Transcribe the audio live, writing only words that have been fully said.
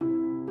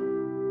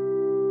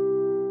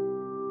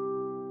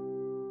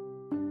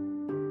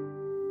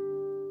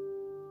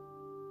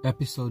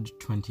Episode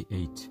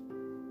 28,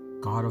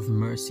 God of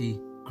Mercy,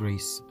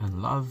 Grace, and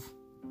Love,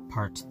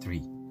 Part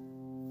 3.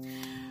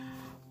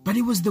 But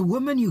it was the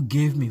woman you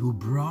gave me who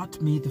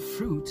brought me the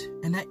fruit,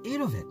 and I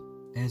ate of it,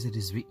 as it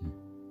is written.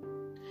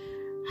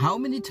 How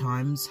many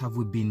times have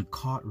we been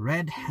caught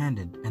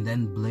red-handed and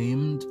then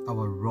blamed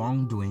our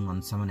wrongdoing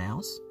on someone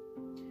else?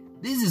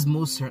 This is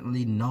most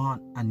certainly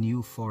not a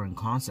new foreign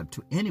concept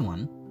to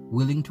anyone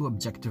willing to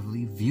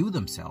objectively view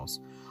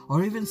themselves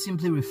or even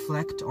simply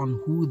reflect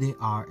on who they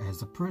are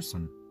as a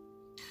person.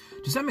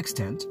 To some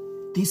extent,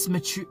 this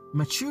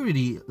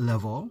maturity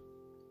level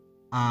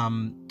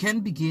can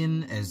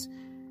begin as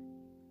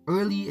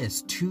early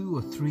as 2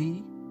 or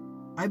 3,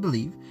 I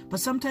believe, but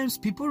sometimes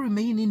people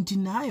remain in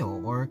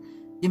denial or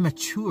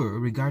immature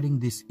regarding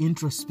this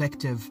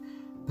introspective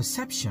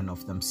perception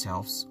of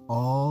themselves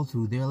all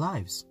through their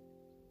lives.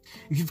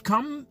 If you've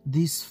come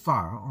this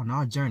far on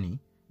our journey,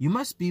 you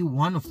must be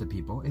one of the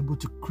people able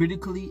to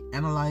critically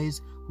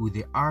analyze who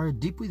they are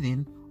deep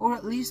within, or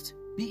at least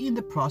be in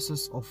the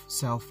process of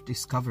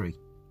self-discovery.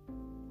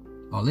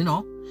 All in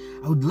all,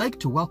 I would like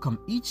to welcome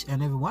each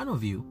and every one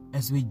of you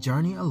as we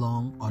journey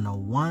along on a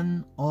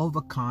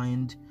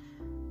one-of-a-kind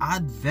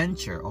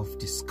adventure of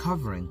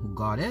discovering who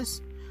God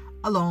is,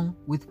 along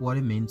with what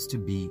it means to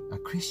be a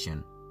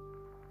Christian.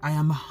 I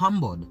am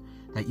humbled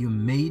that you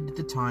made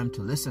the time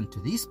to listen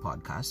to this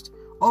podcast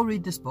or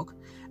read this book,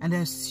 and I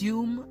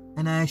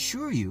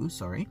assure you,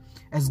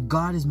 as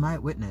God is my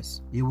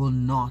witness, you will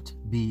not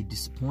be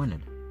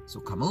disappointed. So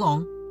come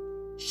along,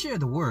 share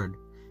the word,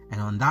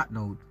 and on that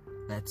note,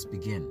 let's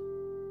begin.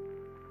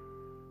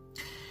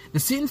 The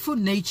sinful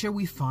nature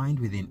we find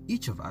within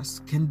each of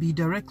us can be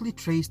directly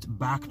traced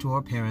back to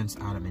our parents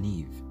Adam and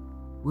Eve.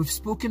 We've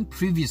spoken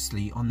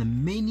previously on the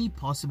many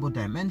possible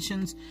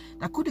dimensions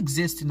that could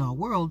exist in our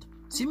world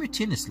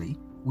simultaneously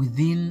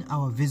within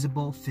our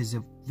visible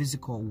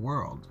physical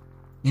world.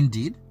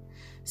 Indeed,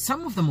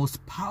 some of the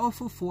most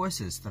powerful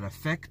forces that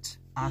affect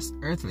us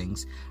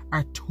earthlings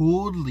are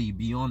totally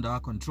beyond our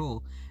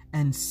control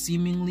and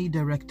seemingly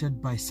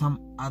directed by some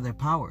other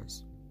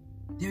powers.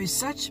 There is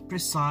such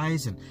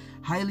precise and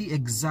highly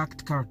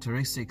exact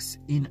characteristics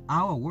in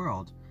our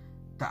world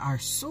that are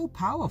so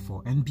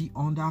powerful and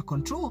beyond our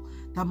control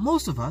that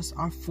most of us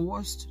are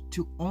forced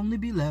to only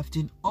be left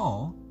in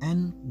awe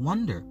and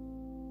wonder.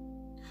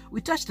 We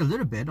touched a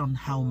little bit on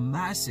how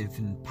massive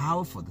and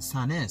powerful the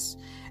sun is,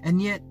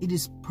 and yet it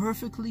is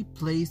perfectly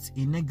placed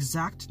in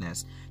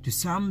exactness to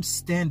some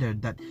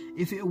standard that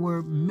if it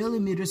were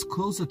millimeters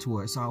closer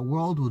to us, our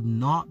world would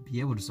not be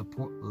able to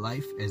support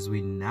life as we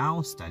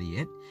now study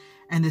it,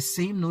 and the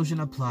same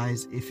notion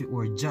applies if it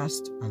were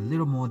just a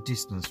little more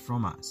distance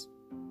from us.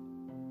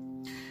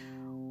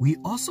 We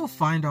also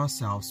find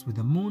ourselves with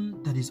a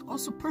moon that is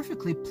also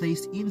perfectly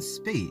placed in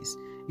space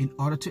in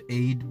order to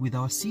aid with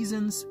our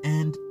seasons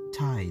and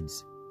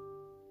tides.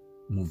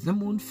 Move the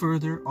moon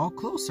further or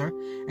closer,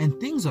 and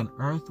things on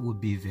Earth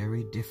would be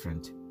very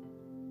different.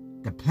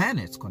 The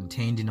planets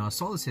contained in our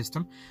solar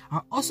system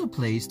are also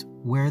placed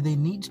where they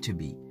need to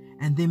be,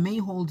 and they may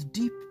hold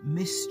deep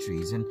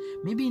mysteries and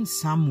maybe in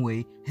some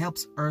way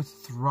helps Earth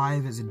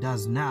thrive as it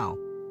does now.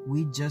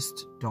 We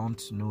just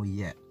don't know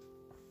yet.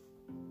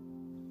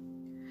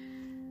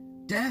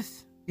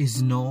 Death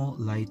is no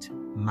light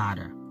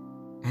matter,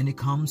 and it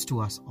comes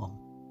to us all.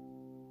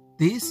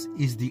 This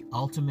is the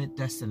ultimate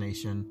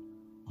destination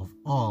of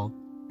all,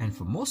 and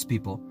for most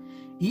people,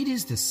 it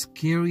is the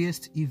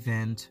scariest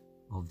event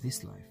of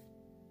this life.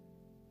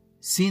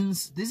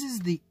 Since this is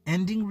the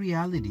ending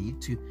reality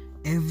to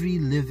every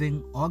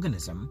living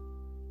organism,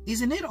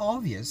 isn't it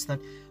obvious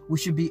that we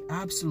should be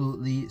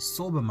absolutely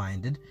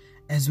sober-minded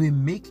as we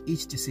make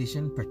each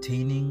decision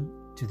pertaining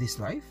to this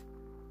life?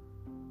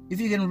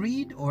 If you can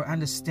read or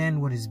understand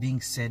what is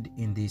being said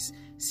in this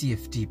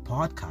CFT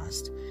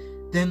podcast,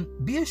 then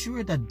be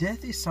assured that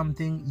death is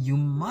something you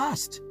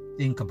must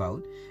think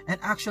about and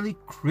actually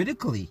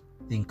critically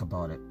think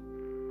about it.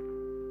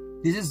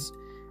 This,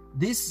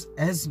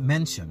 as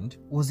mentioned,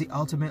 was the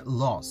ultimate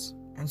loss,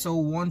 and so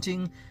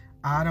wanting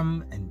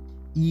Adam and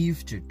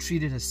Eve to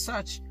treat it as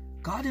such,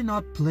 God did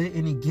not play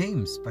any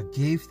games but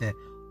gave the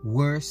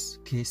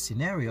worst case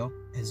scenario,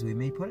 as we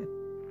may put it.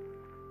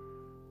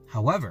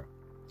 However,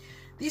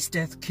 this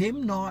death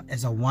came not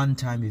as a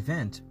one-time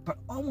event, but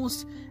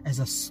almost as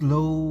a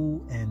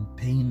slow and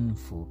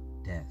painful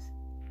death.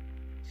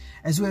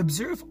 As we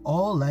observe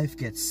all life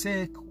get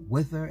sick,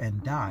 wither,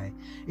 and die,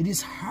 it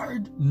is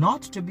hard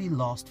not to be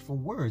lost for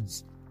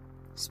words,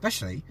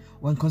 especially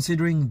when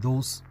considering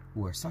those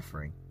who are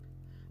suffering.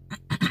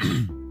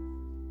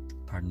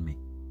 Pardon me.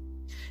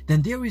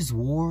 Then there is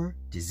war,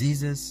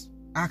 diseases,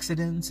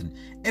 accidents, and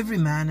every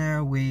manner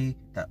of way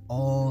that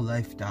all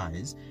life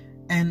dies,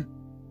 and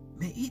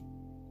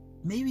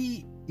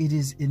maybe it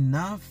is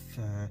enough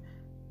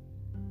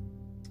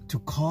to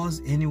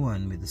cause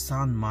anyone with a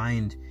sound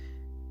mind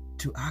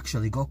to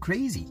actually go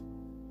crazy.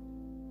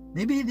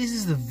 Maybe this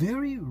is the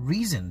very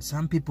reason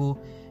some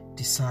people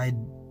decide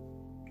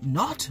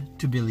not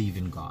to believe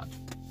in God.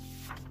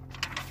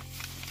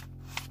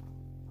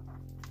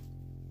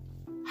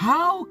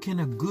 How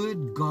can a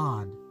good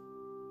God,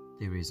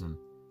 they reason,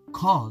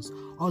 cause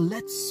or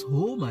let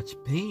so much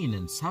pain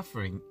and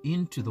suffering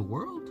into the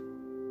world?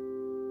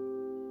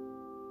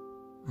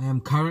 I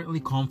am currently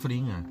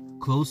comforting a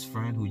close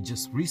friend who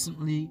just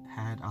recently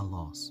had a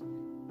loss.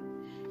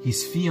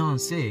 His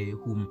fiancée,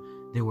 whom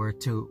they were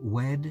to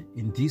wed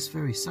in this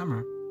very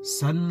summer,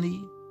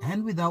 suddenly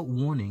and without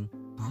warning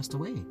passed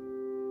away.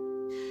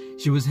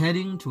 She was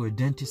heading to a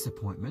dentist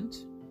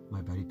appointment,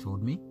 my buddy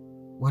told me,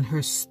 when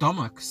her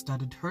stomach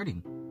started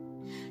hurting.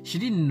 She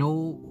didn't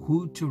know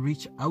who to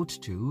reach out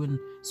to, and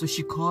so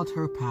she called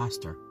her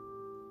pastor.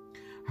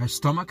 Her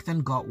stomach then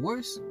got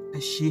worse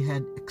as she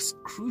had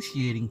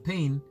excruciating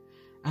pain,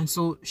 and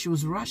so she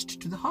was rushed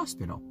to the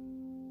hospital.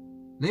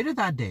 Later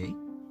that day,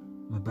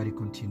 my buddy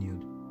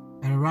continued,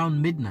 at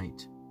around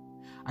midnight,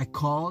 I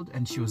called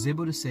and she was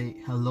able to say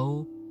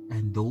hello,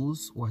 and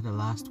those were the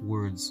last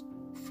words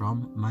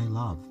from my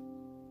love.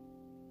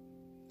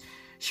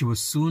 She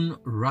was soon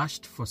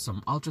rushed for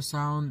some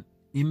ultrasound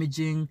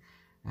imaging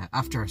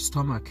after her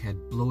stomach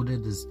had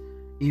bloated as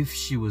if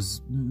she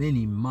was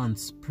many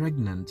months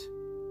pregnant.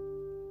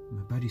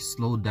 My buddy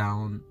slowed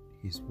down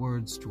his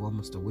words to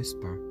almost a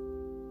whisper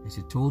as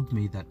he told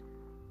me that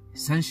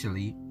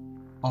essentially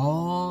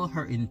all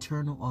her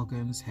internal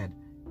organs had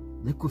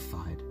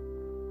liquefied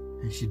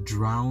and she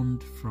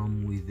drowned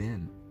from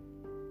within.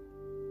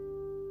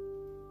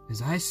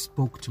 As I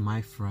spoke to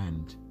my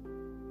friend,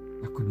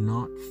 I could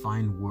not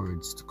find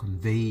words to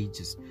convey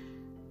just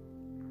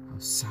how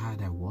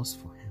sad I was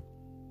for him.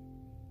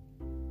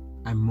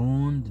 I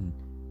moaned and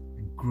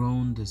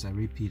groaned as I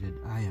repeated,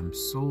 I am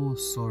so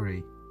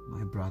sorry,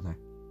 my brother.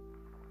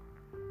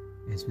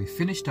 As we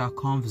finished our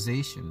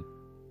conversation,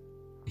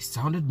 it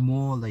sounded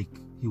more like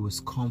he was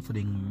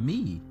comforting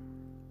me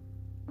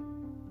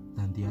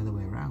than the other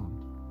way around.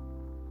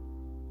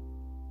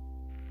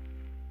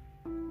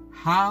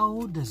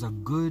 How does a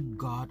good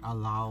God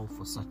allow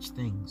for such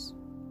things?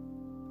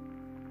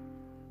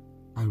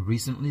 I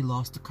recently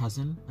lost a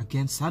cousin.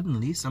 Again,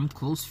 suddenly, some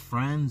close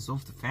friends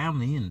of the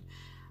family, and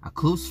a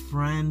close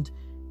friend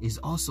is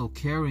also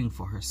caring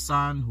for her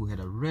son who had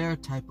a rare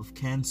type of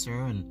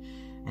cancer and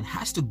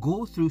has to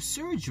go through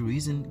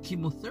surgeries and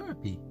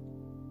chemotherapy.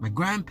 My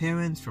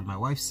grandparents from my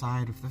wife's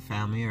side of the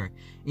family are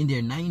in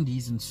their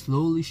 90s and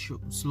slowly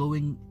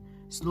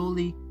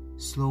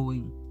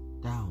slowing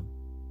down.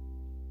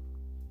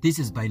 This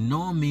is by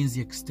no means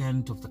the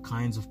extent of the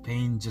kinds of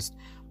pain just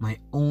my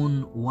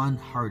own one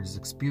heart is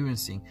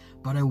experiencing,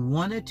 but I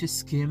wanted to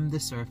skim the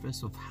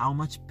surface of how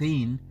much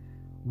pain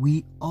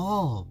we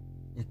all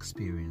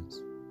experience.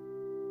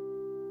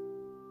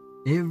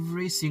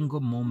 Every single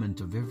moment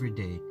of every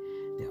day,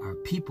 there are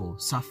people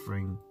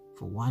suffering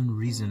for one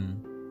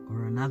reason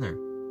or another.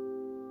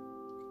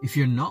 If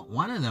you're not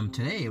one of them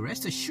today,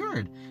 rest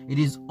assured it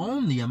is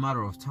only a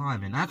matter of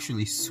time, and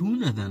actually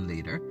sooner than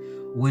later,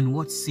 when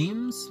what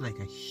seems like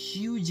a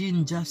huge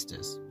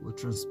injustice will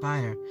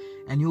transpire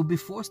and you'll be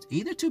forced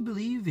either to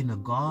believe in a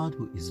God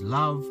who is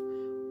love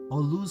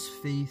or lose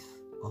faith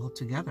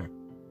altogether.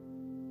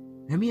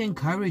 Let me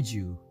encourage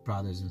you,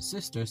 brothers and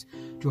sisters,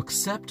 to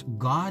accept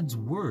God's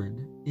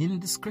word in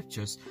the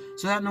scriptures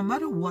so that no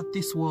matter what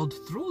this world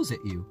throws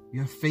at you,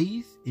 your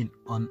faith in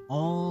an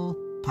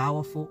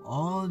all-powerful,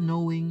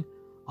 all-knowing,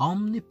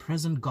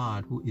 omnipresent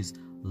God who is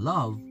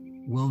love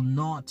will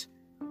not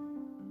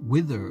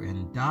wither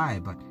and die,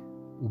 but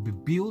will be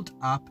built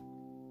up,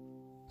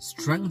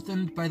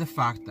 strengthened by the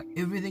fact that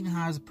everything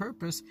has a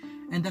purpose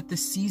and that the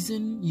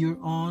season you're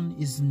on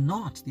is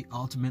not the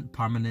ultimate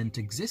permanent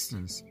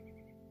existence.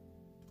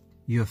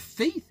 Your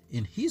faith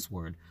in His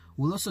word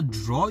will also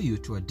draw you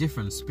to a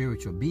different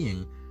spiritual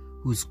being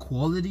whose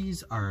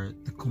qualities are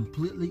the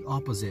completely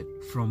opposite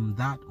from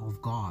that of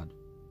God,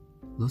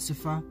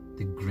 Lucifer,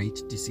 the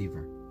great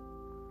deceiver.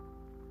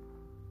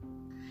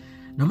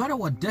 No matter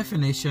what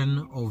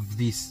definition of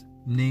this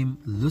name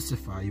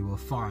Lucifer you will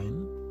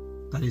find,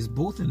 that is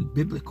both in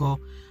biblical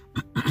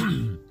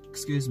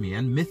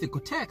and mythical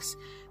texts,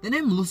 the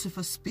name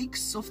Lucifer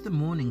speaks of the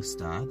morning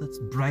star that's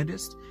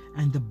brightest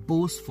and the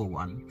boastful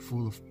one,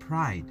 full of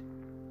pride.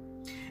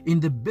 In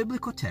the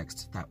biblical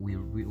text that we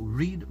will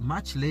read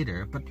much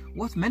later, but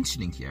worth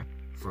mentioning here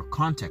for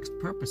context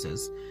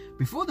purposes,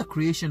 before the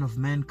creation of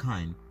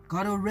mankind,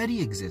 God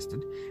already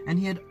existed, and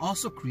He had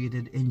also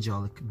created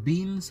angelic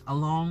beings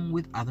along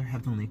with other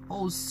heavenly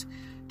hosts,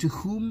 to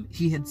whom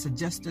He had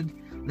suggested,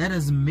 "Let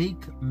us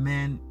make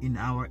man in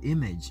our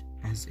image,"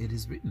 as it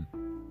is written.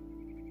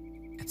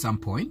 At some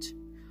point,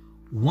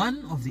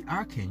 one of the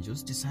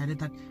archangels decided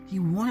that he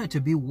wanted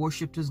to be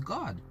worshipped as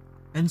God,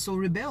 and so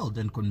rebelled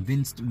and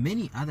convinced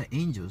many other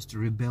angels to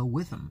rebel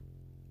with him.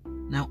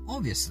 Now,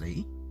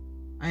 obviously,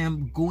 I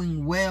am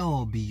going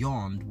well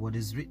beyond what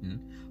is written,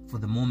 for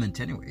the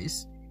moment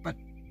anyways, but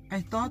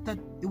I thought that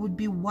it would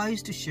be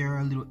wise to share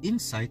a little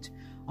insight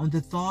on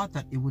the thought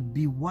that it would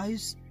be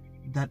wise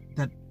to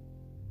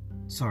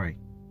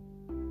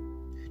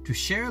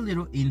share a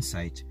little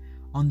insight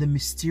on the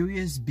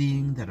mysterious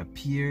being that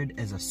appeared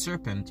as a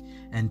serpent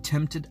and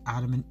tempted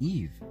Adam and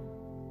Eve.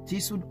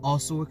 this would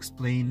also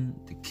explain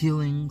the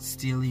killing,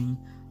 stealing,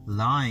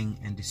 lying,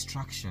 and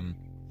destruction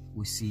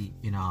we see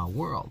in our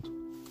world.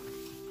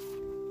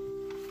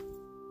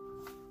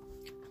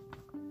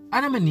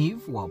 Adam and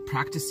Eve, while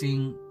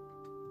practicing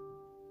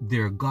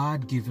their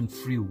God-given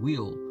free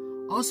will,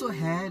 also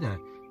had a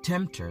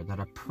tempter that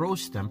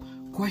approached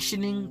them,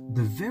 questioning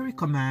the very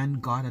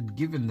command God had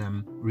given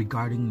them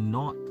regarding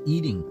not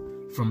eating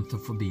from the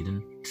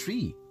forbidden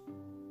tree.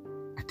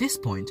 At this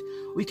point,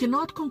 we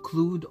cannot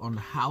conclude on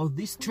how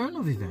this turn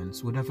of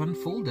events would have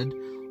unfolded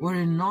were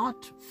it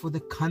not for the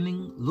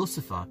cunning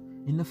Lucifer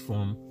in the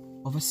form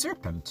of a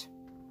serpent.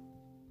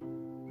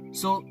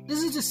 So,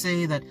 this is to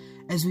say that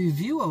as we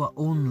view our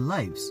own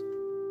lives,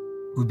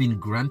 we've been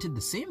granted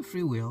the same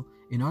free will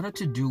in order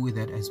to do with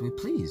it as we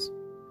please.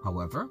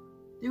 However,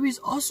 there is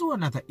also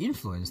another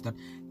influence that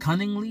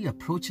cunningly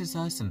approaches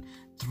us and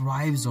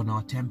thrives on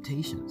our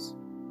temptations.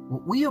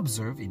 What we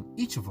observe in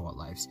each of our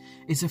lives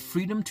is a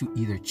freedom to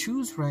either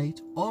choose right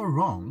or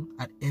wrong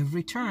at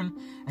every turn,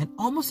 and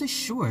almost as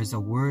sure as the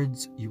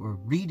words you are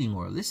reading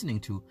or listening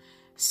to,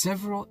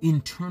 several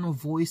internal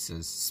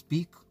voices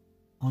speak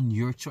on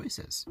your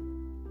choices.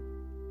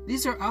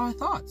 These are our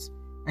thoughts,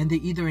 and they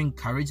either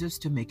encourage us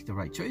to make the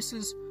right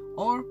choices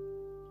or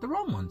the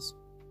wrong ones.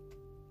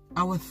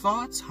 Our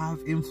thoughts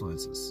have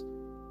influences,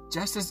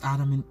 just as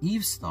Adam and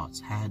Eve's thoughts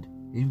had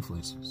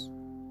influences.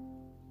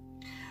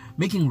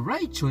 Making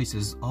right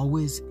choices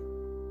always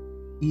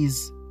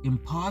is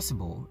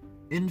impossible.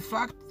 In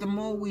fact, the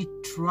more we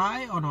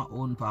try on our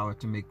own power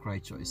to make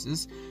right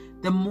choices,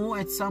 the more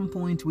at some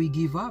point we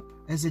give up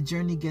as the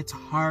journey gets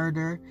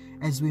harder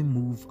as we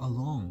move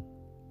along.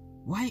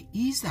 Why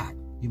is that,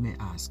 you may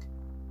ask?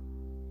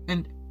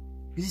 And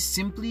it is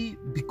simply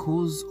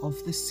because of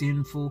the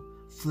sinful,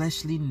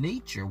 fleshly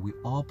nature we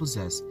all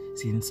possess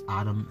since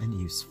Adam and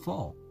Eve's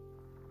fall.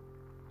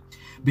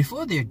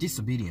 Before their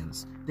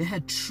disobedience, they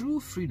had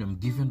true freedom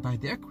given by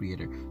their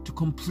Creator to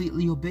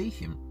completely obey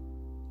Him.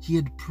 He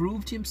had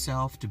proved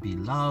Himself to be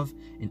love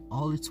in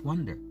all its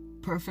wonder,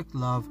 perfect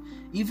love,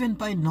 even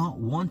by not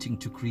wanting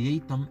to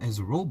create them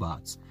as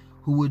robots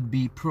who would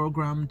be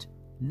programmed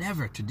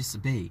never to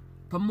disobey,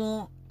 but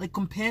more like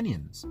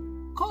companions,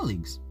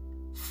 colleagues,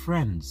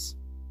 friends,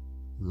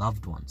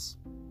 loved ones.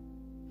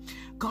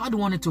 God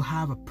wanted to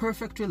have a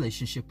perfect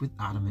relationship with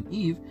Adam and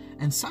Eve,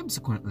 and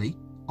subsequently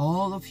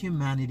all of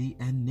humanity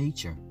and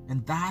nature,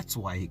 and that's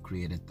why He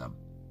created them.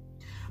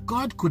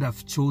 God could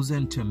have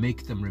chosen to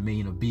make them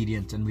remain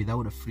obedient and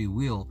without a free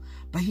will,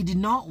 but He did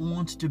not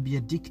want to be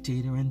a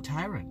dictator and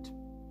tyrant.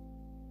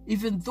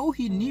 Even though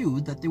He knew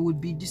that they would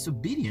be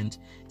disobedient,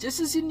 just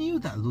as He knew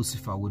that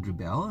Lucifer would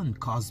rebel and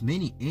cause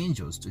many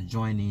angels to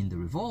join in the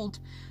revolt,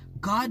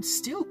 God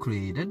still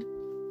created,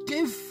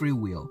 gave free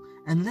will,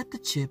 and let the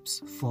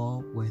chips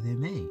fall where they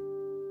may.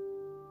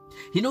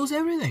 He knows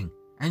everything.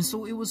 And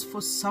so it was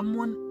for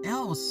someone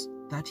else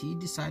that He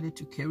decided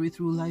to carry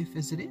through life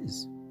as it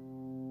is.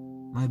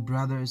 My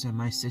brothers and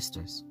my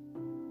sisters,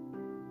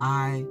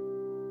 I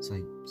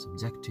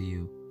subject to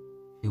you,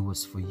 it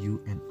was for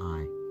you and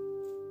I.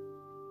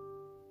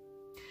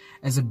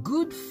 As a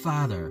good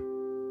father,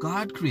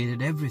 God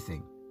created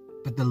everything,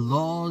 but the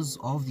laws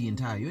of the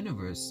entire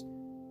universe,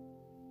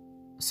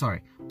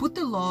 put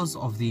the laws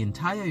of the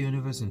entire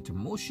universe into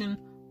motion,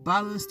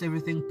 balanced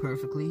everything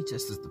perfectly,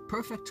 just as the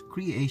perfect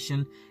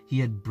creation He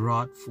had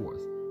brought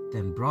forth,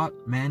 then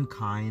brought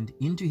mankind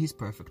into His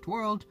perfect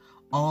world,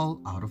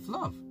 all out of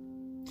love.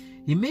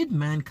 He made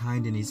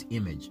mankind in His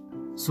image,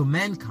 so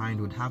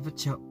mankind would have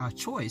a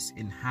choice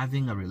in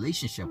having a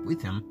relationship with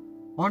Him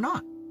or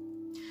not.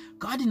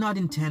 God did not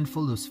intend for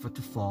Lucifer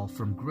to fall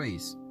from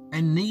grace,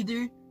 and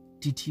neither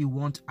did He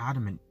want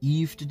Adam and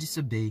Eve to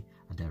disobey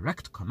a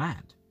direct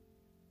command.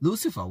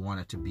 Lucifer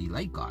wanted to be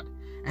like God,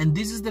 and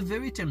this is the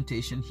very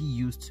temptation he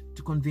used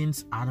to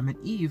convince Adam and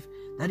Eve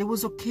that it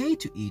was okay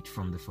to eat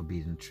from the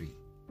forbidden tree.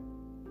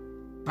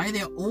 By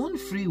their own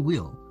free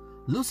will,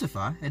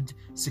 Lucifer had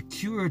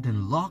secured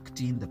and locked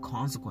in the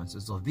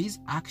consequences of his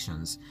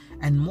actions,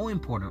 and more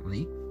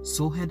importantly,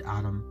 so had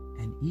Adam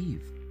and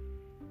Eve.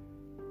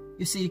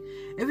 You see,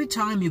 every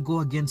time you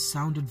go against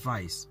sound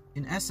advice,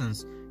 in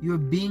essence, you are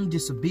being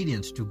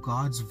disobedient to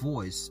God's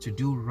voice to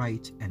do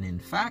right, and in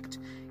fact,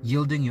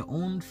 yielding your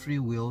own free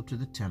will to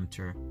the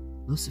tempter,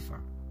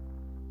 Lucifer.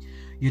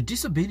 Your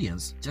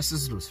disobedience, just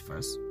as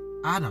Lucifer's,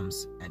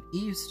 Adam's, and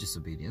Eve's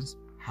disobedience,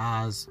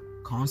 has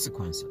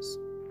consequences.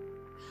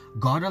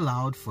 God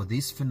allowed for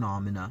this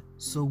phenomena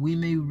so we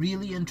may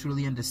really and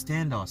truly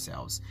understand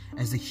ourselves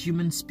as a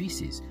human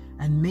species,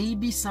 and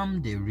maybe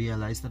someday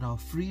realize that our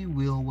free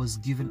will was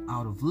given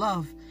out of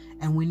love,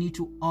 and we need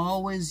to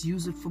always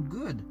use it for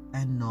good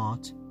and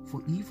not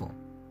for evil.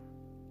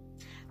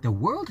 The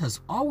world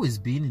has always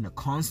been in a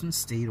constant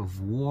state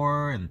of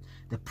war, and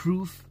the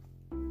proof,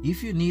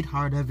 if you need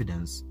hard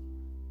evidence,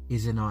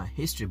 is in our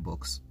history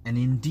books, and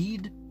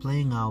indeed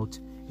playing out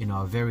in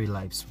our very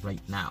lives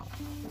right now.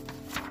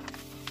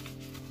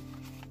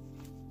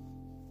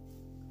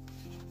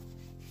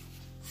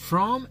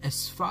 From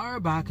as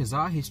far back as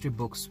our history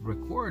books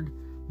record,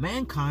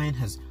 mankind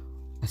has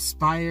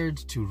aspired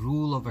to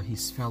rule over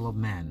his fellow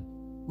man.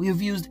 We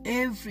have used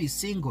every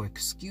single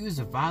excuse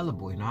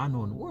available in our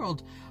known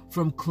world,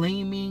 from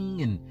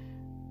claiming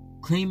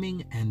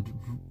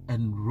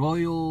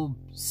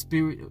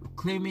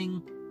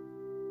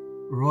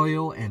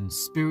royal and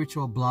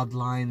spiritual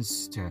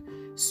bloodlines to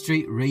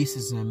straight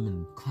racism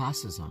and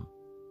classism.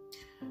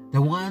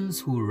 The ones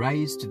who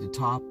rise to the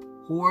top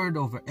hoard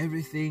over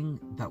everything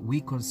that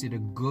we consider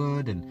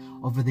good, and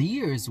over the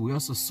years we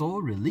also saw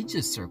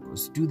religious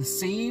circles do the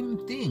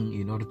same thing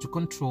in order to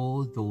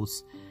control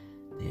those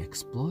they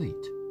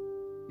exploit.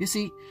 You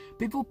see,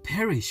 people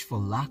perish for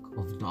lack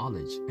of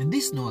knowledge, and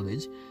this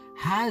knowledge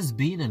has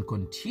been and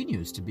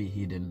continues to be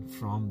hidden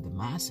from the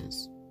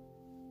masses.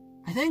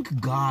 I thank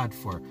God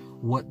for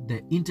what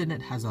the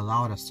internet has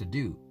allowed us to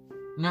do.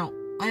 Now,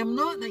 I am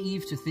not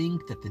naive to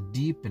think that the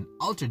deep and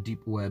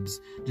ultra-deep webs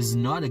does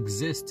not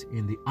exist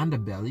in the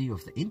underbelly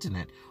of the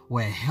internet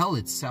where hell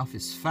itself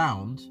is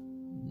found.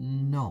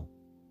 No.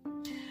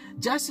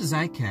 Just as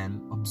I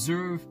can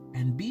observe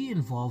and be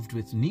involved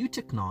with new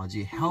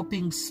technology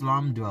helping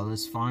slum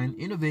dwellers find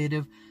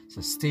innovative,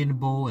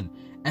 sustainable, and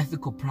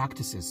ethical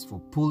practices for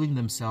pulling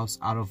themselves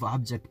out of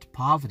abject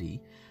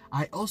poverty,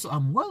 I also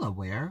am well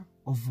aware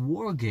of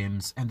war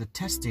games and the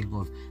testing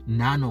of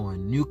nano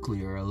and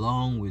nuclear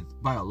along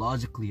with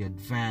biologically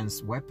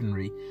advanced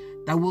weaponry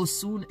that will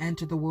soon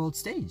enter the world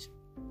stage.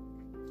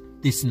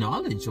 This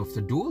knowledge of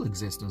the dual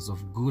existence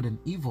of good and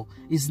evil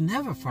is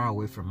never far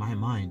away from my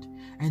mind,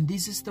 and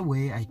this is the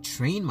way I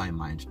train my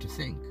mind to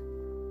think.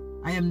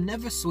 I am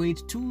never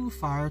swayed too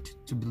far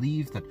to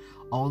believe that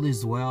all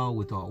is well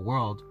with our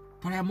world,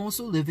 but I am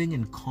also living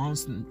in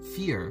constant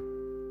fear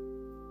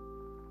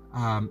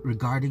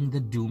regarding the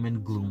doom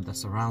and gloom that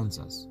surrounds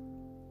us.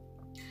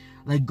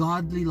 Like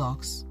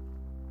Goldilocks,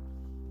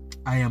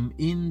 I am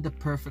in the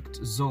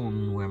perfect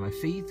zone where my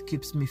faith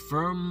keeps me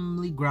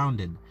firmly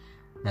grounded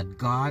that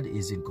God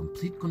is in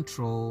complete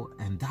control,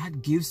 and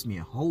that gives me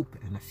a hope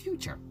and a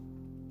future.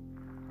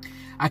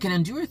 I can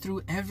endure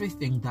through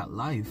everything that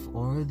life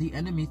or the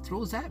enemy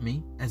throws at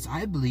me, as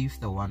I believe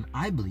the one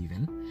I believe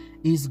in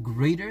is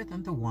greater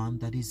than the one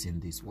that is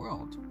in this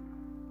world.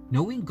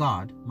 Knowing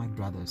God, my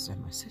brothers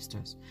and my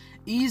sisters,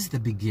 is the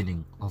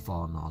beginning of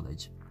all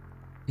knowledge.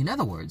 In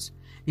other words,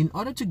 in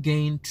order to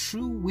gain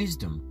true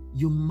wisdom,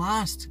 you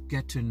must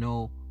get to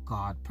know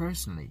God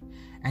personally,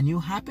 and you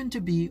happen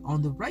to be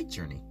on the right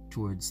journey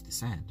towards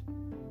this end.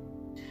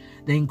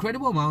 The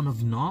incredible amount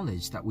of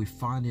knowledge that we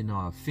find in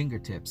our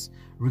fingertips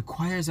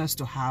requires us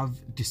to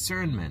have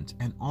discernment,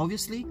 and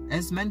obviously,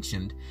 as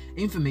mentioned,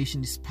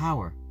 information is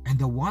power, and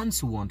the ones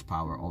who want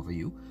power over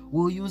you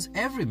will use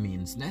every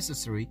means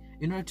necessary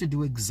in order to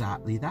do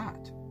exactly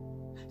that.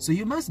 So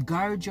you must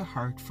guard your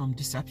heart from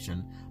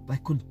deception by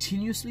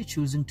continuously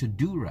choosing to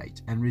do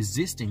right and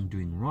resisting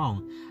doing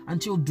wrong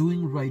until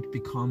doing right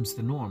becomes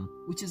the norm,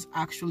 which is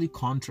actually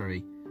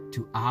contrary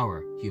to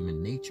our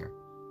human nature.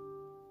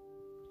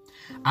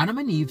 Adam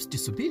and Eve's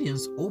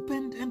disobedience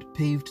opened and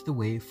paved the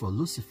way for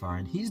Lucifer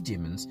and his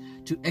demons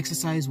to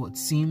exercise what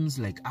seems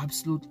like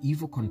absolute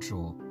evil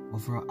control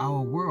over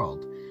our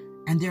world,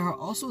 and there are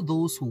also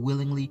those who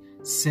willingly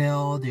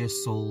sell their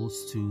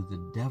souls to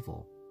the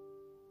devil.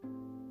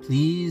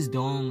 Please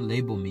don't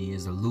label me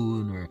as a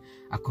loon or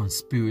a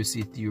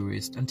conspiracy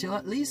theorist until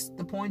at least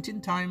the point in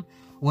time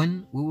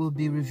when we will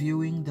be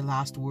reviewing the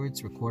last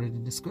words recorded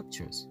in the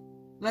scriptures,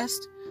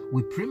 lest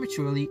we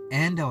prematurely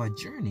end our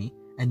journey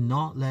and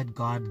not let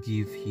God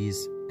give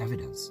his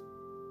evidence.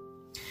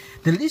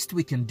 The least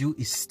we can do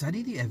is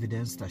study the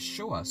evidence that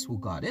show us who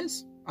God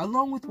is,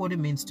 along with what it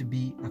means to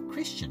be a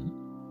Christian,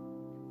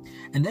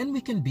 and then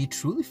we can be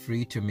truly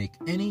free to make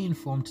any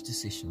informed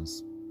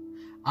decisions.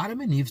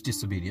 Adam and Eve's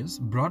disobedience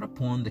brought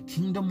upon the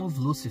kingdom of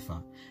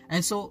Lucifer,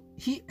 and so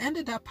he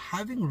ended up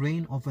having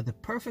reign over the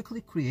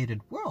perfectly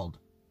created world.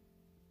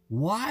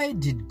 Why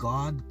did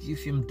God give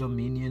him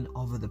dominion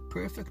over the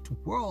perfect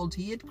world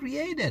he had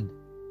created?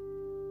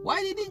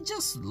 Why did he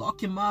just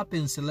lock him up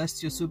in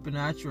celestial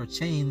supernatural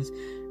chains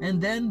and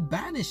then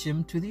banish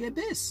him to the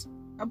abyss?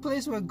 A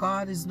place where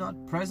God is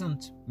not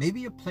present,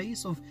 maybe a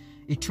place of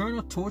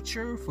eternal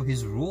torture for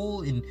his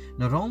role in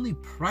not only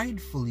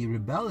pridefully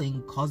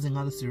rebelling, causing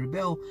others to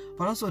rebel,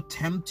 but also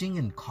tempting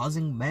and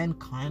causing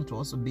mankind to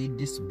also be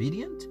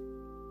disobedient?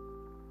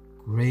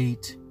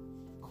 Great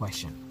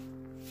question.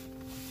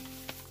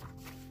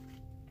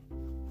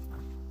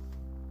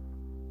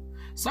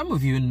 Some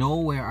of you know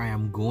where I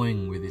am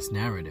going with this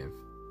narrative,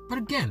 but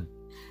again,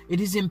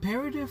 it is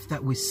imperative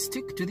that we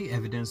stick to the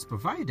evidence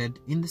provided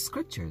in the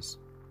scriptures.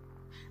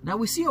 Now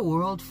we see a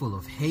world full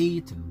of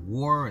hate and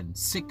war and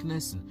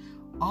sickness and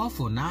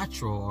awful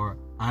natural or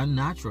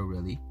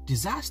unnatural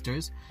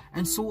disasters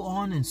and so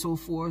on and so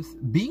forth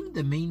being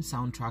the main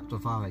soundtrack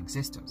of our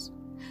existence.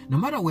 No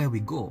matter where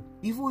we go,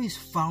 evil is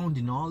found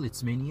in all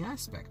its many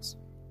aspects.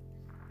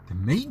 The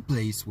main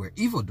place where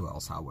evil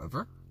dwells,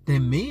 however, the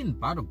main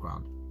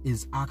battleground,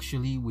 is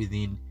actually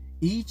within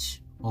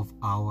each of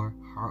our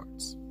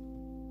hearts.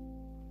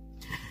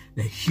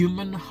 The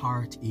human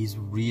heart is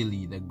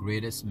really the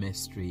greatest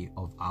mystery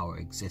of our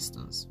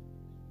existence.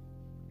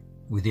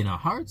 Within our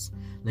hearts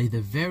lay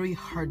the very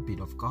heartbeat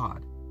of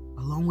God,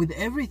 along with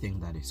everything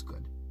that is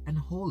good and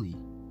holy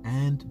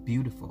and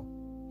beautiful.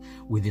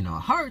 Within our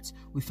hearts,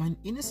 we find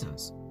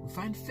innocence, we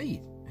find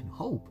faith and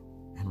hope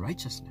and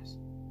righteousness.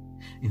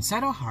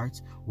 Inside our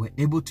hearts, we're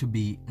able to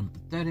be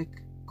empathetic,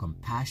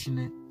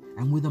 compassionate,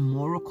 and with a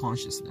moral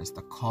consciousness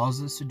that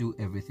causes us to do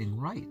everything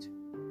right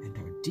and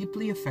are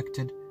deeply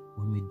affected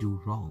when we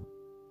do wrong.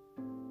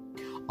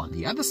 On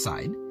the other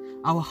side,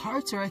 our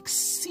hearts are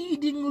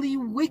exceedingly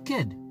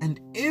wicked, and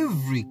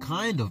every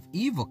kind of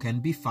evil can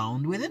be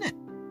found within it.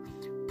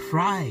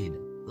 Pride,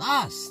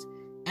 lust,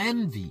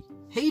 envy,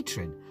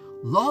 hatred,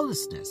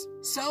 lawlessness,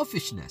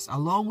 selfishness,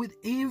 along with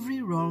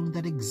every wrong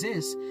that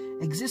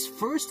exists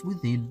first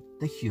within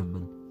the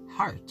human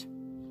heart.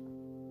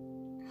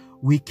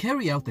 We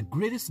carry out the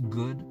greatest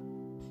good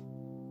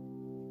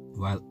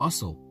while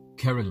also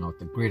carrying out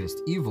the greatest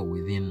evil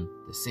within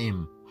the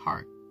same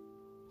heart.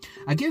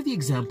 I gave the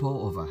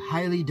example of a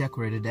highly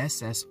decorated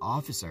SS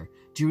officer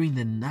during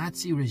the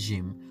Nazi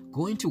regime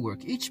going to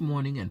work each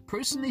morning and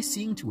personally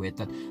seeing to it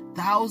that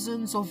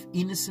thousands of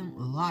innocent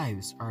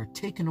lives are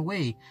taken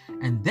away,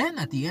 and then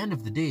at the end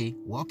of the day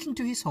walking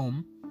to his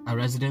home, a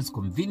residence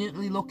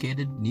conveniently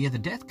located near the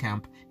death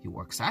camp he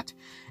works at,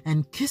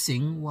 and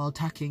kissing while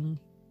tucking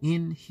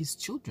in his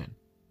children.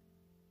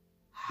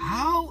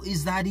 How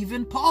is that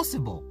even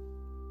possible?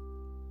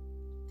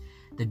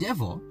 The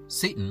devil,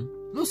 Satan,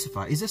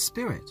 Lucifer, is a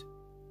spirit,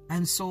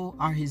 and so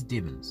are his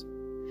demons.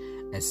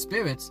 As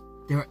spirits,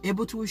 they are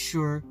able to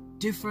assume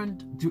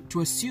different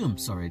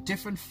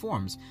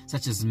forms,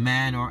 such as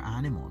man or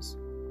animals,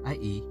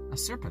 i.e. a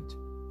serpent.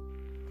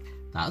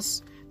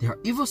 Thus, there are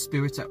evil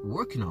spirits at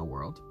work in our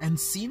world, and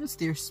since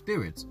they're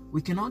spirits,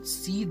 we cannot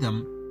see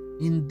them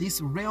in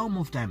this realm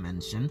of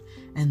dimension,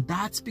 and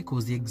that's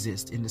because they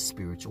exist in the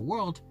spiritual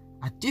world,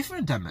 a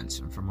different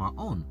dimension from our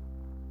own.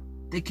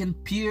 They can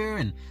peer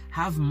and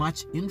have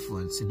much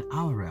influence in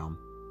our realm.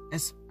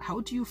 As how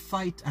do you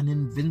fight an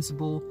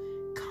invincible,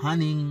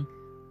 cunning,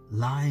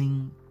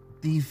 lying,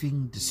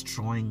 thieving,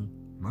 destroying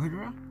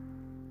murderer?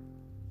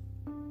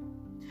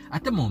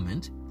 At the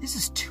moment, this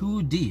is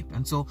too deep,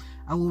 and so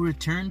I will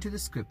return to the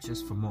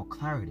scriptures for more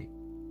clarity.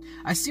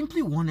 I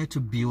simply wanted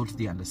to build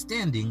the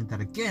understanding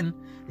that again,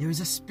 there is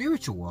a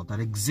spiritual world that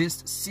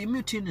exists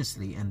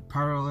simultaneously and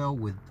parallel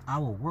with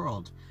our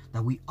world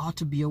that we ought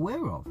to be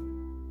aware of.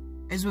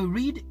 As we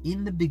read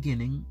in the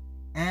beginning,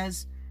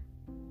 as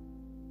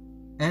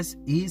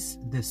is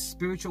the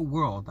spiritual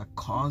world that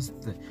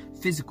caused the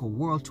physical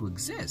world to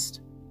exist,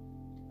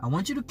 I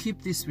want you to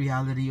keep this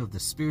reality of the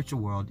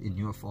spiritual world in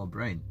your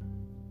forebrain.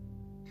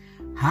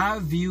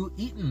 Have you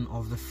eaten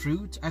of the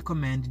fruit I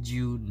commanded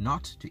you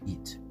not to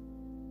eat?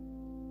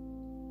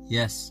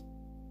 Yes,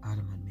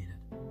 Adam admitted.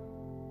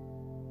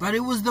 But it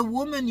was the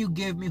woman you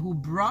gave me who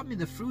brought me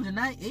the fruit, and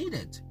I ate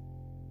it.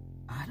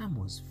 Adam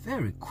was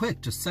very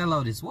quick to sell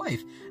out his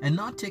wife and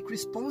not take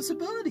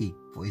responsibility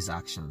for his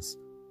actions.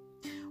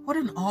 What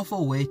an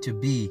awful way to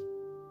be,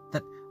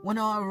 that when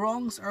our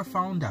wrongs are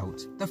found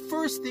out, the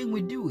first thing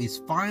we do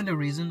is find a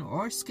reason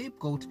or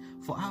scapegoat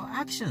for our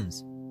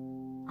actions.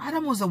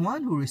 Adam was the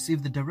one who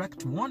received the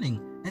direct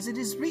warning, as it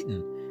is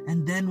written,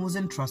 and then was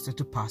entrusted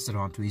to pass it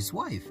on to his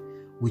wife,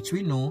 which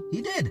we know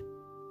he did.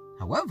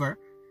 However,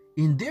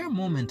 in their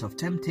moment of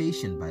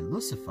temptation by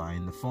Lucifer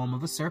in the form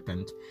of a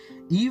serpent,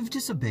 Eve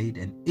disobeyed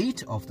and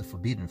ate of the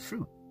forbidden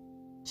fruit.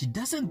 She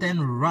doesn't then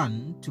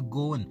run to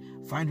go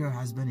and find her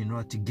husband in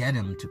order to get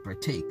him to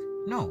partake.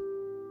 No,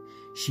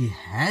 she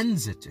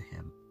hands it to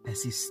him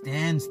as he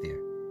stands there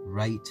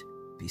right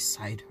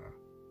beside her.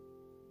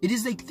 It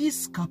is like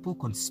this couple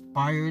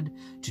conspired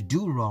to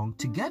do wrong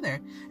together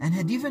and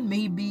had even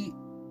maybe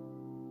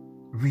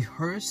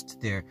rehearsed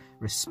their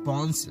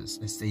responses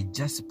as they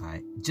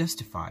justified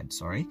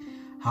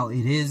how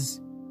it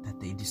is that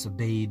they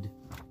disobeyed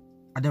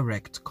a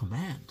direct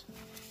command.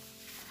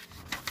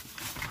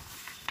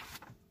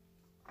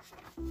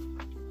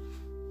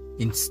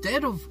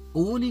 Instead of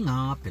owning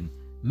up and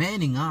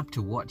manning up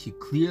to what he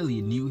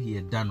clearly knew he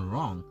had done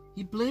wrong,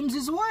 he blames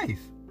his wife.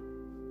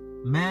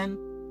 Man,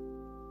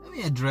 let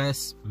me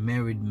address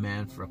married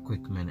men for a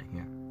quick minute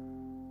here.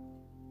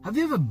 Have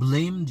you ever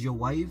blamed your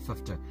wife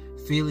after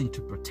failing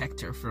to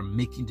protect her from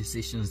making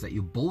decisions that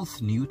you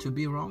both knew to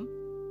be wrong?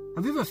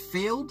 Have you ever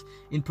failed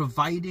in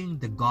providing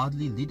the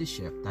godly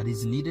leadership that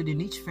is needed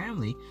in each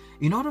family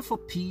in order for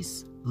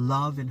peace,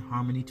 love, and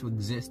harmony to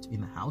exist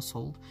in the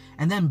household,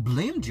 and then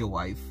blamed your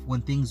wife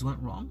when things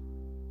went wrong?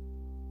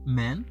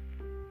 Men,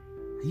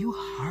 are you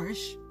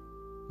harsh,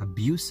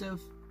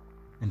 abusive,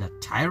 and a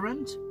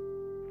tyrant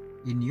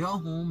in your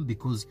home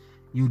because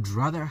you'd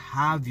rather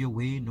have your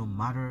way no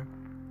matter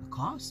the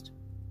cost?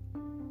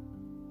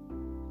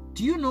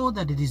 Do you know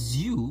that it is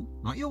you,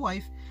 not your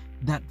wife,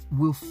 that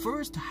will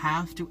first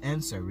have to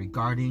answer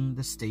regarding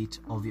the state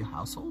of your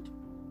household?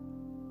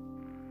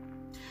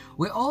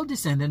 We're all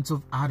descendants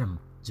of Adam,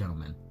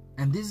 gentlemen,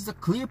 and this is a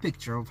clear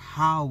picture of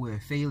how we're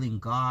failing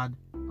God,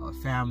 our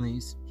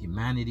families,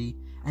 humanity,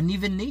 and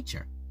even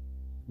nature.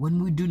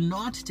 when we do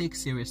not take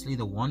seriously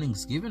the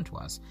warnings given to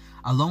us,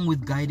 along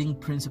with guiding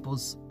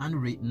principles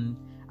underwritten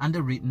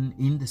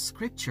in the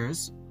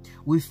scriptures,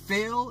 we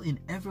fail in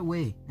every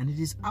way, and it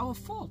is our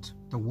fault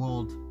the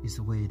world is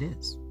the way it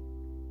is.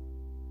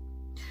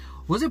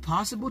 Was it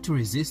possible to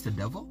resist the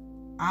devil?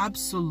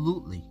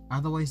 Absolutely.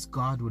 Otherwise,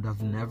 God would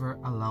have never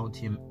allowed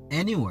him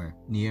anywhere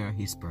near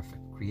his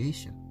perfect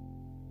creation.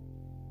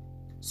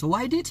 So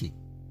why did he?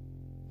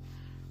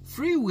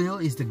 Free will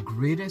is the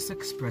greatest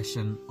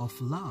expression of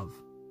love.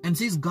 And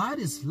since God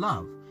is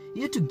love,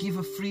 he had to give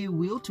a free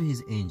will to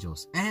his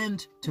angels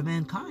and to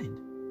mankind.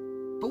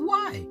 But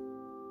why?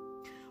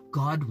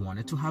 God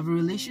wanted to have a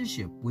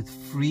relationship with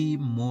free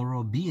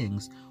moral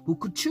beings who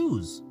could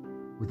choose.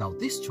 Without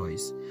this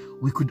choice,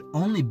 we could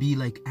only be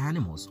like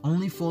animals,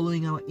 only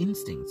following our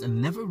instincts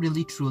and never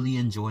really truly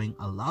enjoying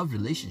a love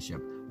relationship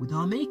with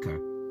our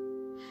Maker.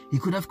 He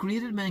could have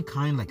created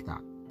mankind like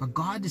that, but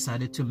God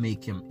decided to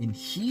make him in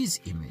his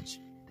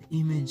image, the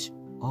image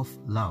of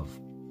love.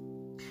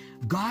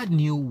 God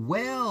knew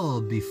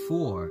well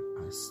before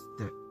us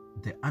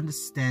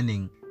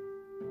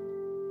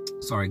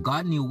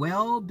God knew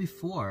well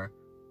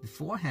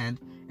beforehand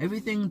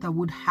everything that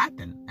would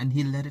happen, and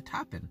he let it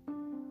happen.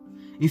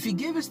 If he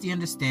gave us the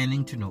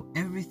understanding to know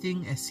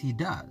everything as he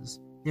does,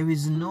 there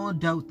is no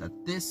doubt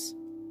that this,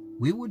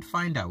 we would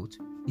find out,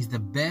 is the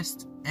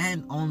best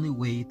and only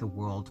way the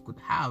world could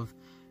have,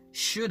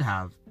 should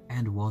have,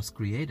 and was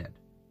created.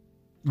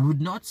 We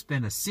would not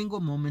spend a single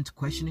moment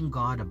questioning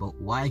God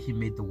about why he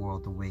made the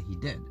world the way he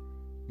did.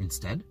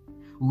 Instead,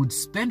 we would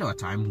spend our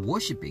time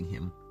worshiping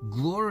him,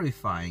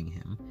 glorifying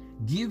him,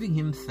 giving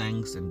him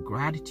thanks and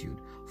gratitude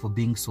for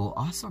being so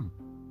awesome.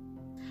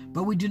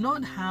 But we do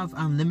not have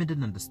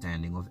unlimited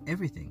understanding of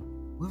everything.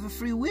 We have a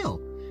free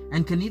will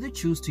and can either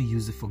choose to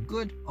use it for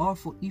good or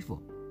for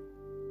evil.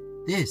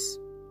 This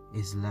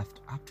is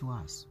left up to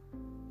us.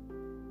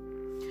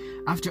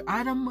 After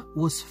Adam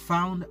was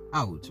found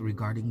out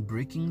regarding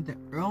breaking the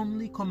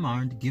only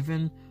command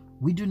given,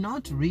 we do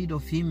not read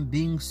of him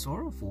being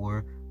sorrowful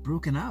or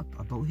broken up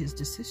about his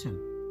decision.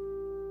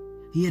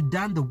 He had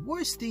done the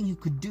worst thing he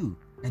could do,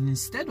 and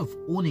instead of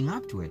owning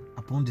up to it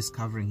upon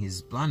discovering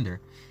his blunder,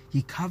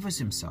 he covers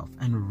himself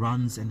and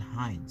runs and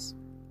hides.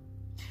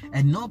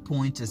 At no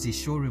point does he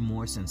show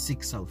remorse and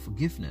seek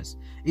self-forgiveness,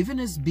 even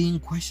as being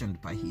questioned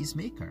by his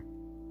Maker.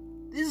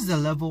 This is the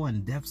level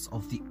and depths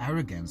of the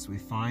arrogance we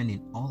find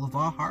in all of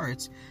our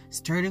hearts,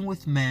 starting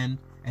with man,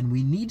 and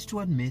we need to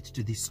admit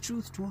to this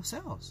truth to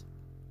ourselves.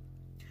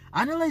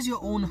 Analyze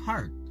your own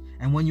heart,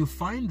 and when you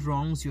find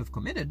wrongs you have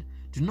committed,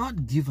 do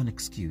not give an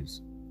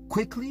excuse.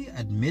 Quickly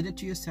admit it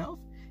to yourself,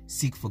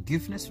 seek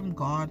forgiveness from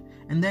God,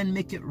 and then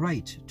make it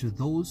right to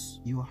those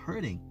you are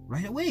hurting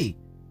right away.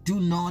 Do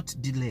not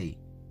delay.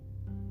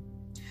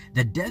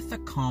 The death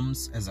that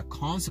comes as a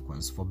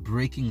consequence for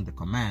breaking the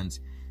commands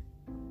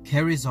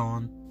carries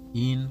on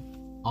in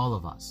all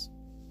of us.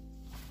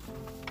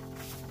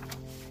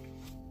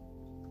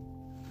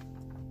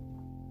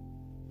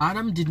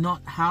 Adam did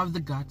not have the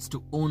guts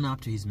to own up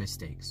to his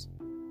mistakes.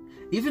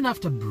 Even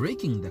after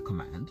breaking the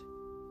command,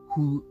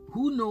 who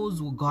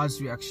knows what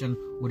God's reaction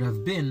would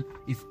have been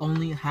if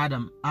only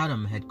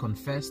Adam had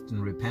confessed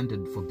and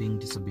repented for being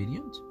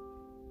disobedient?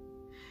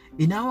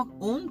 In our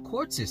own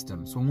court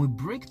systems, when we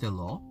break the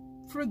law,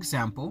 for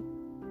example,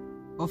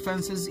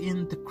 offenses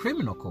in the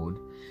criminal code,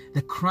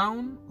 the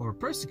crown or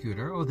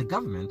persecutor or the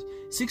government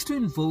seeks to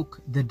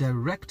invoke the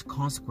direct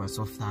consequence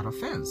of that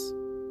offense.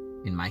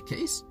 In my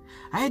case,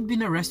 I had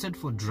been arrested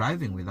for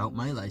driving without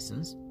my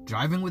license,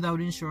 driving without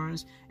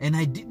insurance, and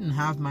I didn't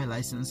have my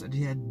license, and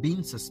it had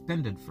been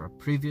suspended for a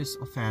previous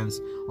offense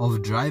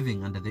of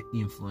driving under the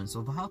influence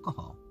of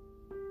alcohol.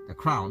 The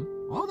crown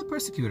or the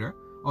persecutor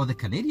or the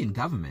Canadian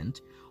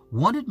government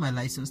wanted my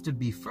license to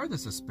be further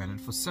suspended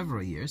for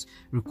several years,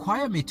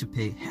 require me to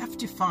pay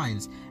hefty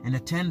fines and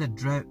attend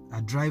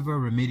a driver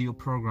remedial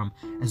program,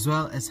 as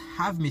well as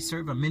have me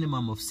serve a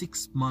minimum of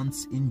 6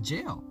 months in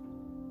jail.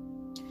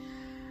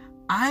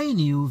 I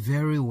knew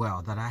very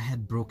well that I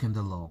had broken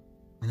the law,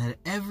 and at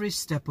every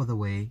step of the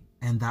way,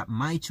 and that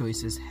my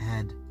choices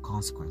had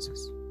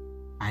consequences.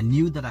 I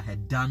knew that I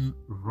had done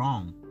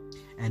wrong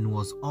and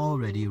was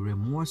already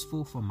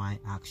remorseful for my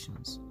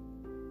actions.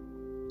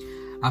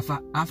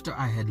 After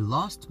I had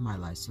lost my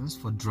license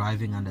for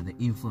driving under the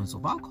influence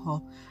of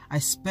alcohol, I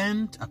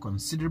spent a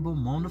considerable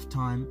amount of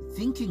time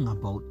thinking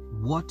about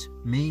what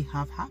may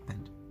have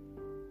happened.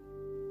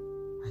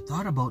 I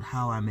thought about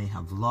how I may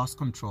have lost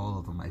control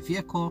over my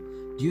vehicle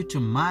due to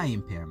my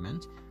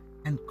impairment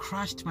and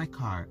crashed my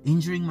car,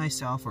 injuring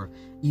myself or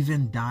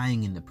even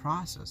dying in the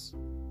process.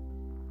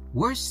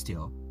 Worse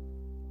still,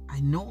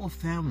 I know of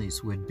families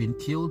who had been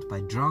killed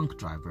by drunk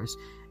drivers,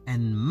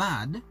 and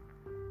MAD,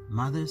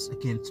 Mothers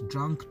Against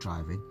Drunk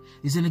Driving,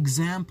 is an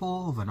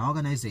example of an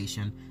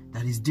organization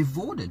that is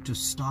devoted to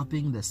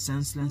stopping the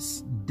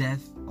senseless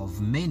death of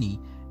many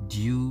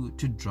due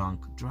to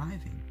drunk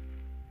driving.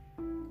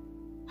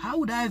 How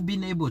would I have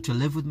been able to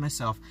live with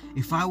myself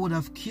if I would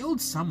have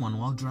killed someone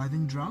while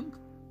driving drunk?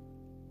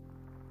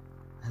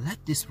 I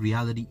let this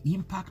reality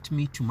impact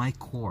me to my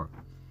core,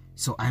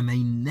 so I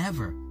may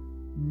never,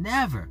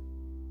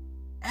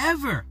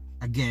 ever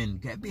again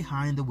get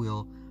behind the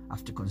wheel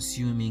after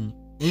consuming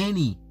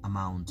any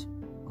amount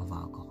of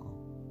alcohol.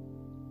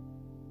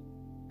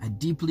 I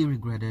deeply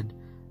regretted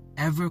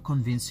ever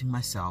convincing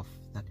myself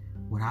that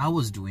what I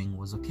was doing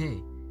was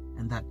okay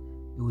and that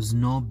it was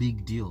no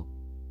big deal,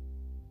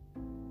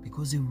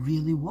 because it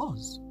really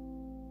was.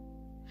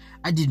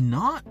 I did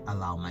not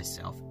allow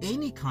myself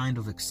any kind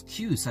of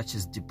excuse such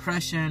as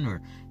depression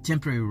or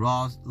temporary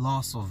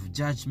loss of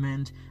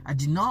judgment. I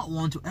did not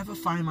want to ever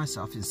find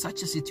myself in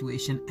such a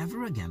situation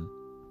ever again.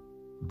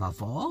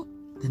 Above all,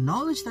 the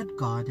knowledge that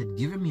God had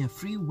given me a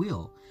free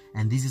will,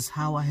 and this is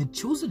how I had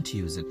chosen to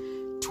use it,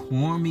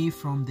 tore me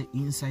from the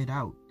inside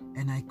out,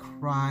 and I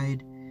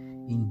cried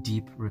in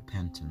deep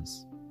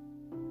repentance.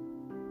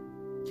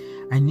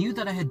 I knew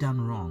that I had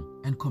done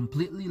wrong and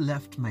completely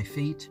left my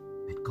fate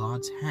at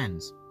God's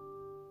hands.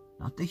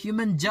 Not the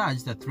human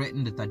judge that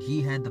threatened that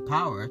he had the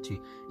power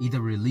to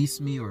either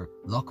release me or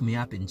lock me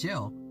up in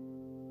jail,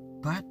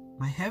 but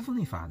my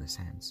Heavenly Father's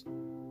hands.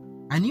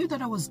 I knew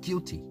that I was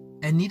guilty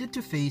and needed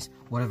to face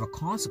whatever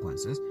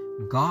consequences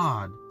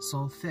God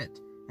saw fit,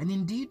 and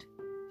indeed,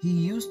 He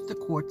used the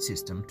court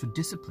system to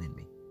discipline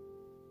me.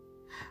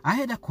 I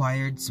had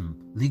acquired some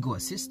legal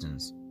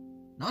assistance,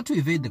 not to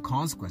evade the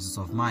consequences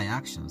of my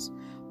actions,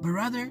 but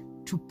rather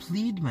to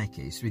plead my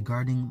case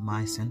regarding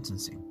my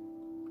sentencing.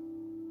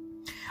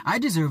 I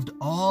deserved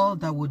all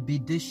that would be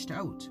dished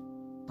out,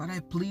 but I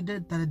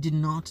pleaded that I did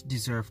not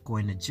deserve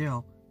going to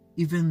jail,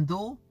 even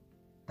though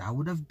that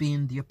would have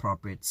been the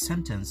appropriate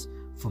sentence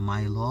for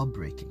my law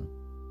breaking.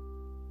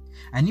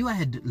 I knew I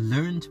had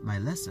learned my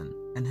lesson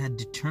and had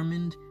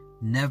determined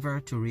never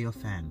to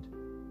reoffend.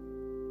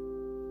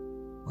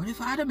 What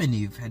if Adam and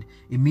Eve had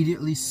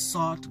immediately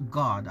sought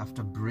God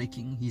after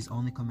breaking His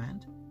only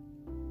command?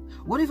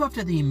 What if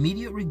after the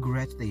immediate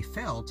regret they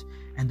felt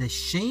and the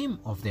shame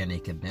of their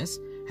nakedness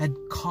had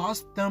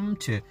caused them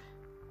to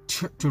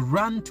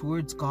run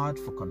towards God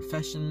for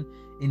confession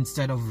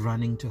instead of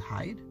running to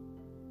hide?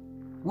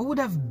 What would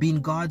have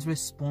been God's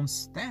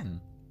response then,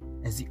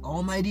 as the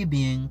almighty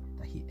being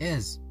that He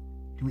is?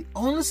 Do we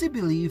honestly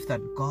believe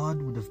that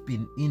God would have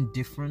been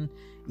indifferent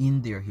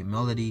in their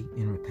humility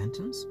in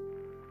repentance?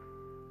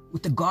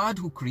 With the God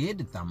who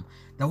created them,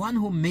 the one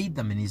who made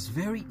them in His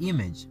very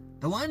image,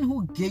 the one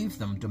who gave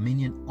them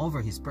dominion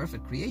over His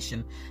perfect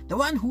creation, the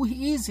one who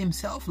He is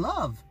Himself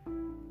love,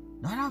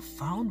 not have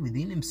found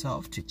within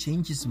Himself to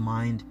change His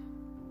mind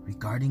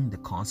regarding the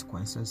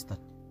consequences that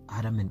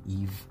Adam and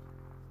Eve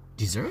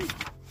deserved?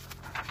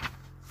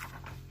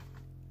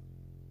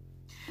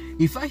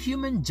 If a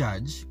human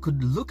judge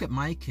could look at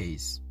my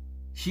case,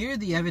 hear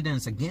the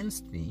evidence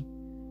against me,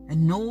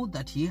 and know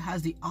that He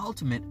has the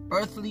ultimate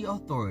earthly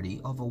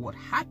authority over what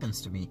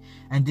happens to me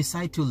and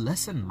decide to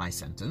lessen my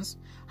sentence,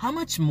 how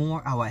much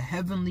more our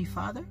Heavenly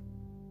Father?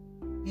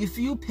 If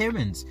you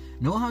parents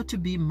know how to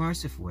be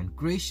merciful and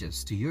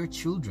gracious to your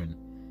children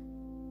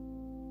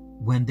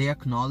when they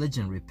acknowledge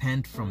and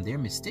repent from their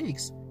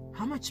mistakes,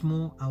 how much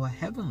more our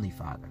Heavenly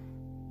Father?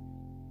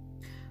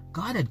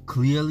 God had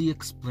clearly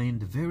explained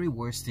the very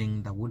worst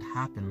thing that would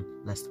happen,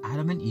 lest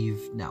Adam and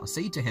Eve now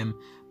say to Him,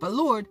 "But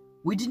Lord,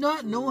 we did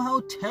not know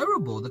how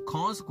terrible the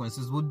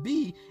consequences would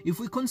be if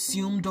we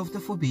consumed of the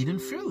forbidden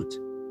fruit."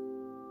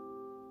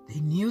 They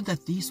knew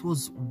that this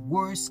was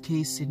worst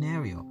case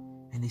scenario,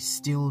 and they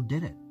still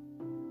did it.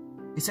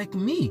 It's like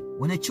me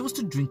when I chose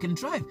to drink and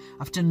drive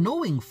after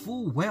knowing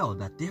full well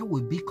that there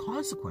would be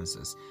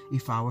consequences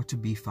if I were to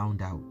be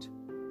found out.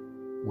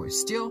 Worse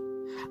still,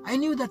 I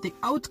knew that the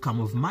outcome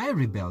of my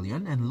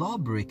rebellion and law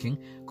breaking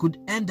could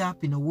end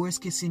up in a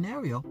worst case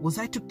scenario was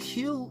I to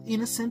kill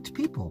innocent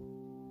people.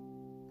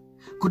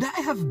 Could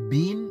I have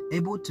been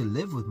able to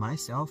live with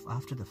myself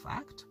after the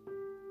fact?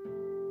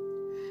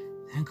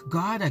 Thank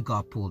God I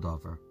got pulled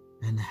over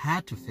and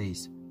had to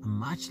face a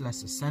much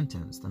lesser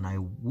sentence than I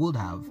would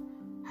have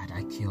had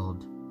I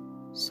killed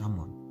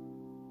someone.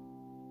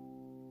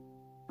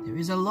 There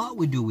is a lot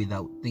we do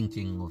without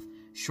thinking of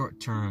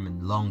short-term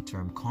and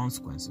long-term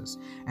consequences,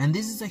 and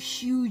this is a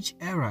huge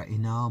error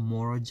in our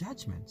moral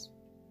judgments.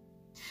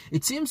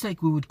 It seems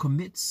like we would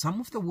commit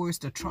some of the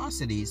worst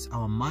atrocities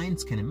our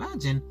minds can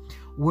imagine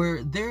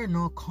were there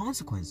no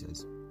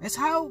consequences. As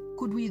how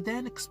could we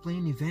then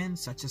explain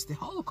events such as the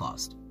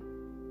Holocaust?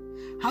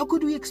 How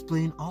could we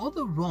explain all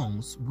the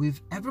wrongs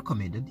we've ever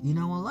committed in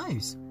our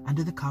lives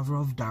under the cover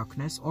of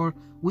darkness or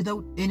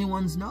without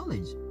anyone's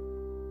knowledge?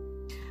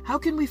 How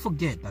can we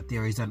forget that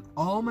there is an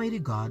almighty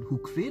God who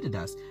created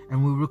us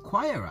and will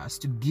require us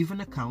to give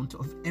an account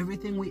of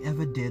everything we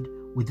ever did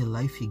with the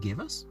life He gave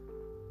us?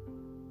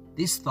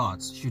 These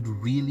thoughts should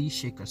really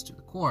shake us to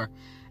the core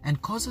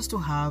and cause us to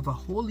have a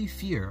holy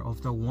fear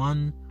of the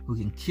one who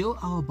can kill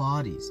our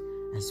bodies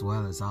as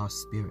well as our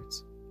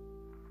spirits.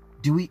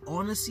 Do we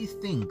honestly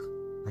think,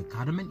 like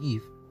Adam and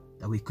Eve,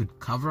 that we could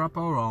cover up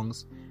our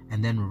wrongs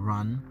and then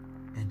run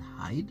and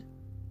hide?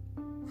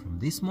 From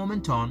this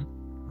moment on,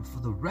 and for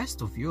the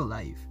rest of your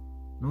life,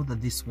 know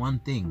that this one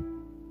thing: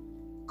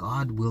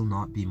 God will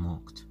not be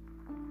mocked.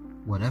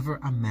 Whatever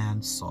a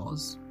man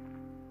sows,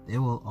 they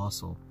will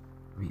also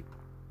reap.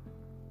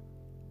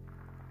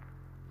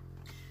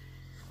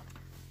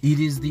 It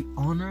is the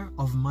honor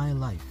of my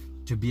life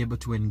to be able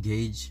to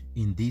engage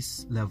in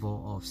this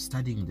level of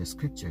studying the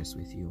scriptures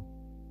with you.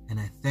 And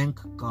I thank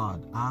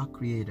God, our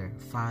Creator,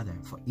 Father,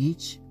 for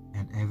each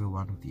and every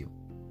one of you.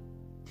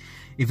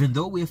 Even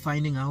though we're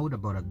finding out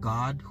about a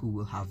God who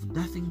will have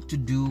nothing to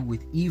do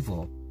with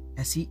evil,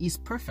 as He is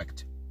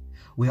perfect,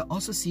 we are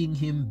also seeing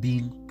Him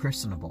being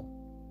personable.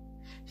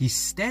 His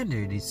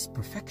standard is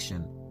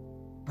perfection,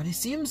 but it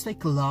seems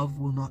like love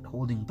will not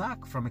hold Him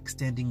back from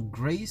extending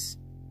grace,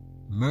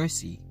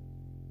 mercy,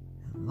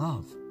 and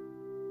love.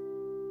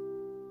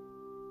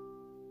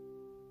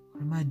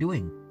 What am I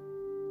doing?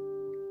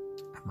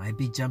 I might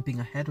be jumping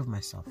ahead of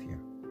myself here.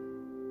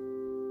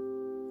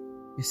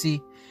 You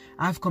see,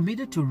 I've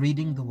committed to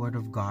reading the Word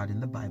of God in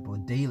the Bible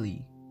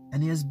daily,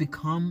 and it has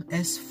become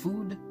as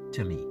food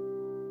to me.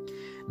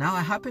 Now,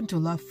 I happen to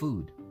love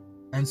food,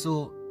 and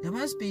so there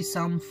must be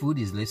some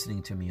foodies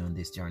listening to me on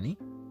this journey.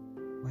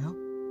 Well,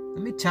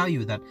 let me tell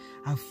you that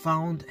I've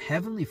found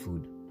heavenly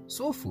food,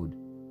 soul food,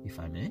 if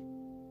I may,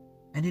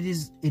 and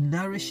it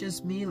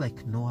nourishes me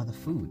like no other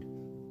food.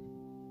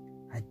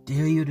 I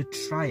dare you to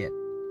try it,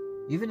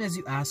 even as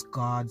you ask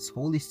God's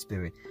Holy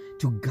Spirit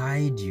to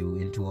guide you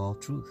into all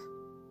truth.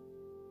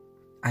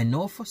 I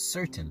know for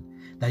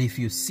certain that if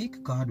you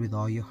seek God with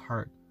all your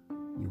heart,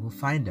 you will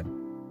find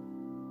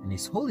Him. And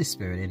His Holy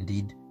Spirit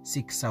indeed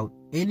seeks out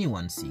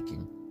anyone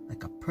seeking,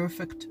 like a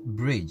perfect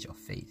bridge of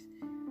faith,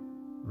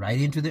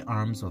 right into the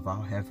arms of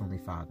our Heavenly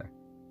Father.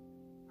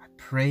 I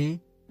pray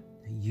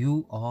that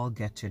you all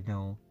get to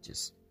know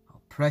just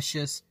how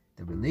precious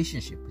the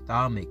relationship with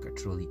our Maker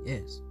truly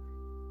is.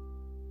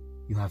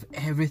 You have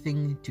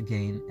everything to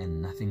gain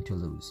and nothing to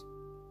lose.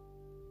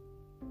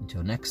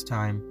 Until next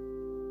time,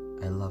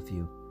 I love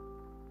you,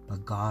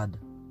 but God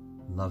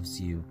loves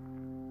you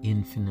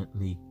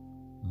infinitely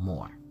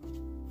more.